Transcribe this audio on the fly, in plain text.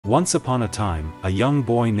Once upon a time, a young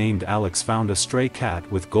boy named Alex found a stray cat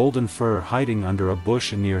with golden fur hiding under a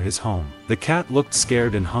bush near his home. The cat looked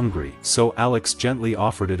scared and hungry, so Alex gently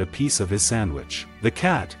offered it a piece of his sandwich. The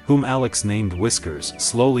cat, whom Alex named Whiskers,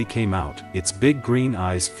 slowly came out, its big green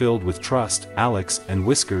eyes filled with trust. Alex and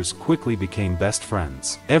Whiskers quickly became best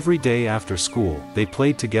friends. Every day after school, they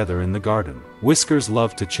played together in the garden. Whiskers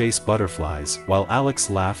loved to chase butterflies, while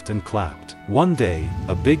Alex laughed and clapped. One day,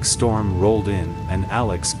 a big storm rolled in, and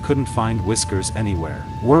Alex couldn't find Whiskers anywhere.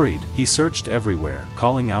 Worried, he searched everywhere,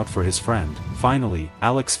 calling out for his friend. Finally,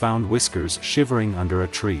 Alex found Whiskers shivering under a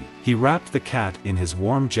tree. He wrapped the cat in his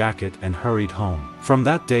warm jacket and hurried home. From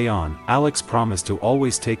that day on, Alex promised to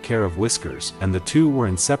always take care of Whiskers, and the two were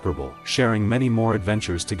inseparable, sharing many more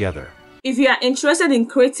adventures together. If you are interested in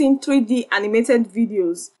creating 3D animated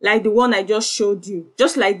videos like the one I just showed you,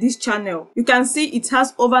 just like this channel, you can see it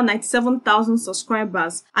has over 97,000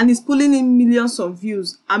 subscribers and is pulling in millions of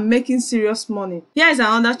views and making serious money. Here is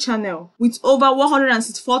another channel with over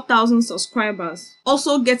 164,000 subscribers,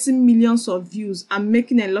 also getting millions of views and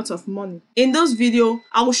making a lot of money. In this video,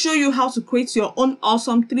 I will show you how to create your own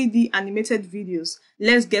awesome 3D animated videos.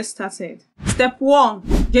 Let's get started. Step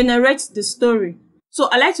 1. Generate the story. So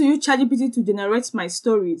I like to use ChatGPT to generate my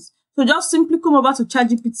stories. So just simply come over to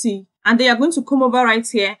ChatGPT and then you're going to come over right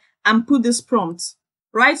here and put this prompt.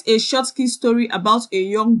 Write a short key story about a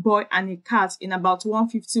young boy and a cat in about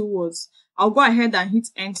 150 words. I'll go ahead and hit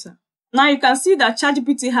enter. Now you can see that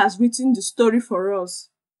ChatGPT has written the story for us.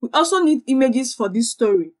 We also need images for this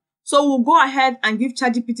story. So we'll go ahead and give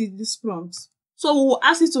ChatGPT this prompt. So we'll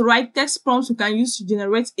ask it to write text prompts we can use to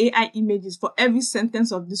generate AI images for every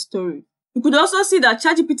sentence of this story. You could also see that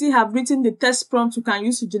ChatGPT have written the text prompt we can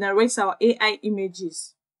use to generate our AI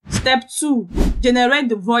images. Step 2. Generate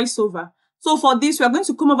the voiceover. So for this, we are going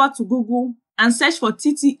to come over to Google and search for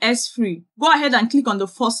TTS Free. Go ahead and click on the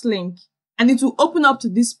first link and it will open up to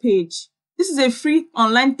this page. This is a free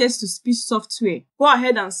online text-to-speech software. Go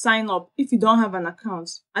ahead and sign up if you don't have an account.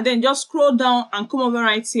 And then just scroll down and come over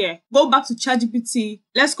right here. Go back to ChatGPT.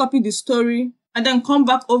 Let's copy the story. And then come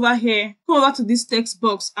back over here, come over to this text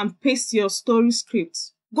box and paste your story script.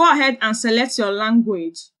 Go ahead and select your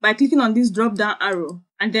language by clicking on this drop down arrow.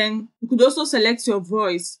 And then you could also select your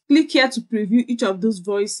voice. Click here to preview each of those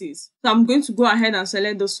voices. So I'm going to go ahead and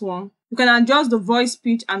select this one. You can adjust the voice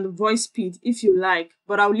pitch and the voice speed if you like,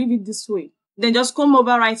 but I'll leave it this way. Then just come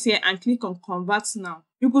over right here and click on convert now.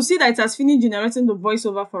 You could see that it has finished generating the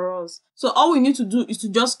voiceover for us. So all we need to do is to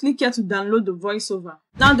just click here to download the voiceover.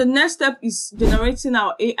 Now the next step is generating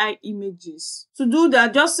our AI images. To do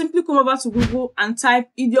that, just simply come over to Google and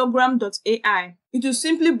type ideogram.ai. It will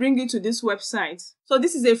simply bring you to this website. So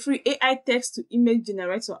this is a free AI text to image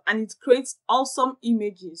generator and it creates awesome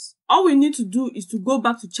images. All we need to do is to go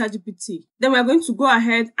back to ChatGPT. Then we're going to go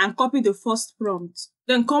ahead and copy the first prompt.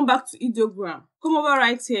 Then come back to ideogram. Come over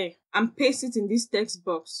right here and paste it in this text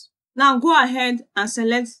box. Now go ahead and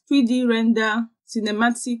select 3D render,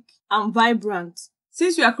 cinematic, and vibrant.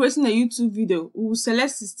 Since we are creating a YouTube video, we will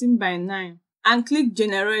select 16:9 and click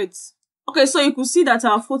generate. Okay, so you could see that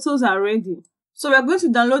our photos are ready. So we are going to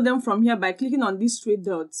download them from here by clicking on these three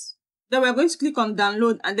dots. Then we are going to click on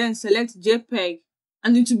download and then select JPEG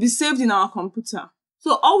and it will be saved in our computer.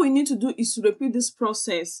 So all we need to do is to repeat this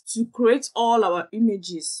process to create all our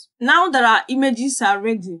images. Now that our images are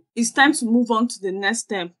ready, it's time to move on to the next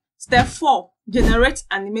step. Step 4. Generate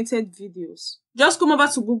animated videos. Just come over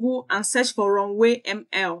to Google and search for Runway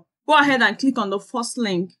ML. Go ahead and click on the first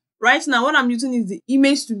link. Right now, what I'm using is the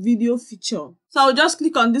image to video feature. So I'll just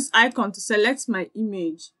click on this icon to select my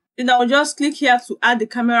image. Then I'll just click here to add the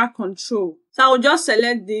camera control. So I'll just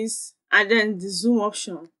select this and then the zoom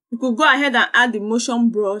option. You could go ahead and add the motion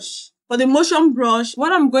brush. For the motion brush,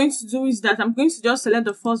 what I'm going to do is that I'm going to just select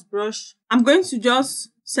the first brush. I'm going to just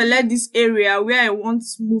select this area where I want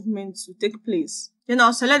movement to take place. Then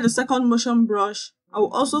I'll select the second motion brush. I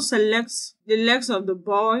will also select the legs of the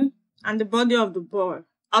boy and the body of the boy.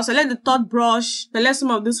 I'll select the third brush, select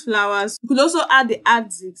some of these flowers. You could also add the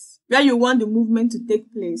axis where you want the movement to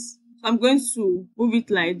take place. So I'm going to move it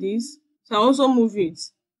like this. So I also move it.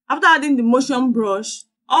 After adding the motion brush,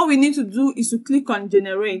 all we need to do is to click on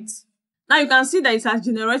generate. Now you can see that it has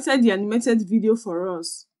generated the animated video for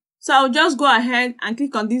us. So I'll just go ahead and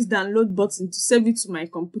click on this download button to save it to my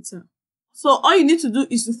computer. So all you need to do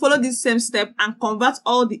is to follow this same step and convert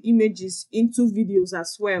all the images into videos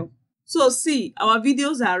as well. So see, our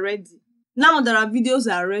videos are ready. Now that our videos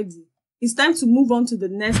are ready, it's time to move on to the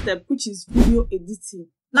next step, which is video editing.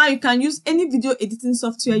 Now you can use any video editing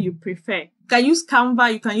software you prefer. You can use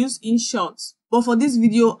Canva, you can use InShot. But for this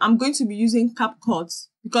video, I'm going to be using CapCut.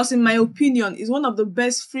 because in my opinion, it's one of the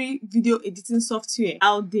best free video editing software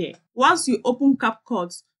out there. Once you open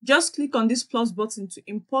CapCut, just click on this plus button to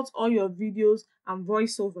import all your videos and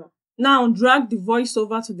voiceover. Now drag the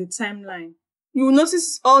voiceover to the timeline. You will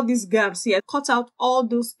notice all these gaps here. Cut out all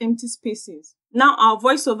those empty spaces. Now our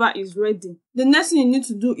voiceover is ready. The next thing you need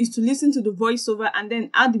to do is to listen to the voiceover and then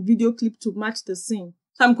add the video clip to match the scene.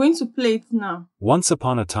 So I'm going to play it now. Once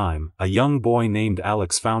upon a time, a young boy named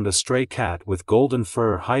Alex found a stray cat with golden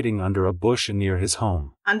fur hiding under a bush near his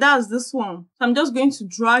home. And that's this one. So I'm just going to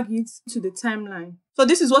drag it to the timeline. So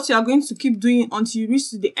this is what you are going to keep doing until you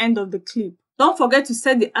reach to the end of the clip. Don't forget to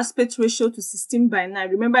set the aspect ratio to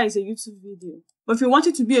 16:9. Remember, it's a YouTube video. But if you want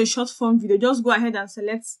it to be a short form video, just go ahead and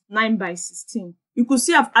select 9:16. You could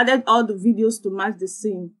see I've added all the videos to match the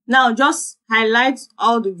scene. Now just highlight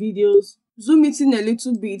all the videos, zoom it in a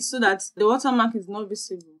little bit so that the watermark is not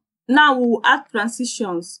visible. Now we will add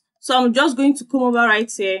transitions. So I'm just going to come over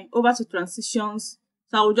right here, over to transitions.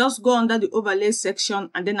 So I will just go under the overlay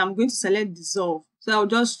section and then I'm going to select dissolve. So I'll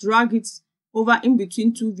just drag it over in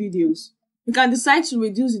between two videos. You can decide to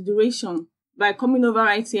reduce the duration by coming over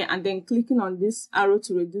right here and then clicking on this arrow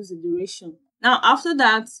to reduce the duration. Now after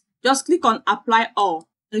that, just click on apply all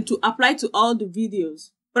and to apply to all the videos.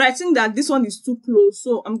 But I think that this one is too close,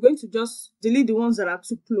 so I'm going to just delete the ones that are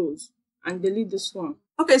too close and delete this one.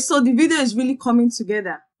 Okay, so the video is really coming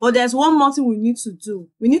together. But there's one more thing we need to do.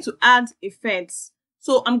 We need to add effects.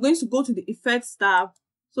 So I'm going to go to the effects tab.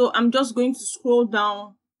 So I'm just going to scroll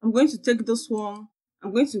down. I'm going to take this one.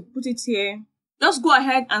 I'm going to put it here. Just go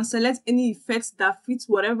ahead and select any effects that fit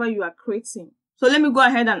whatever you are creating. So let me go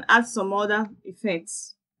ahead and add some other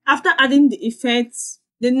effects. After adding the effects,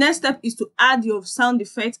 the next step is to add your sound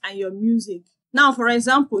effects and your music. Now, for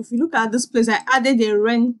example, if you look at this place, I added a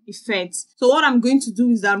rain effect. So what I'm going to do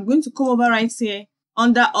is that I'm going to come over right here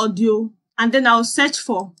under audio and then I'll search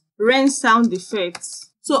for rain sound effects.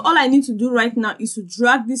 So all I need to do right now is to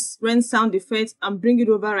drag this rain sound effect and bring it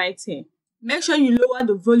over right here. Make sure you lower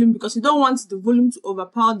the volume because you don't want the volume to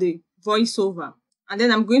overpower the voiceover. And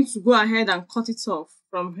then I'm going to go ahead and cut it off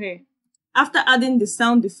from here. After adding the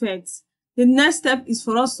sound effects, the next step is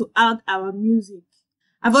for us to add our music.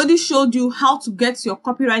 I've already showed you how to get your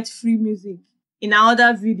copyright-free music in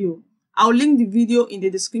another video. I'll link the video in the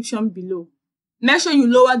description below. Make sure you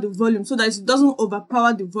lower the volume so that it doesn't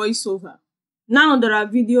overpower the voiceover. Now that our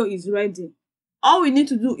video is ready, all we need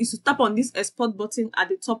to do is to tap on this export button at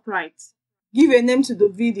the top right. Give a name to the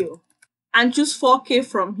video and choose 4K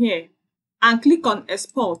from here and click on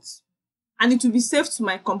export and it will be saved to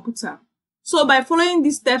my computer. So by following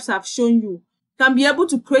these steps I've shown you, you can be able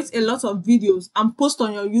to create a lot of videos and post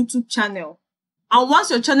on your YouTube channel. And once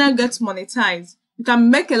your channel gets monetized, you can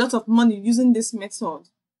make a lot of money using this method.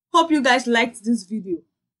 Hope you guys liked this video.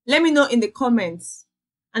 Let me know in the comments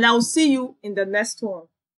and I will see you in the next one.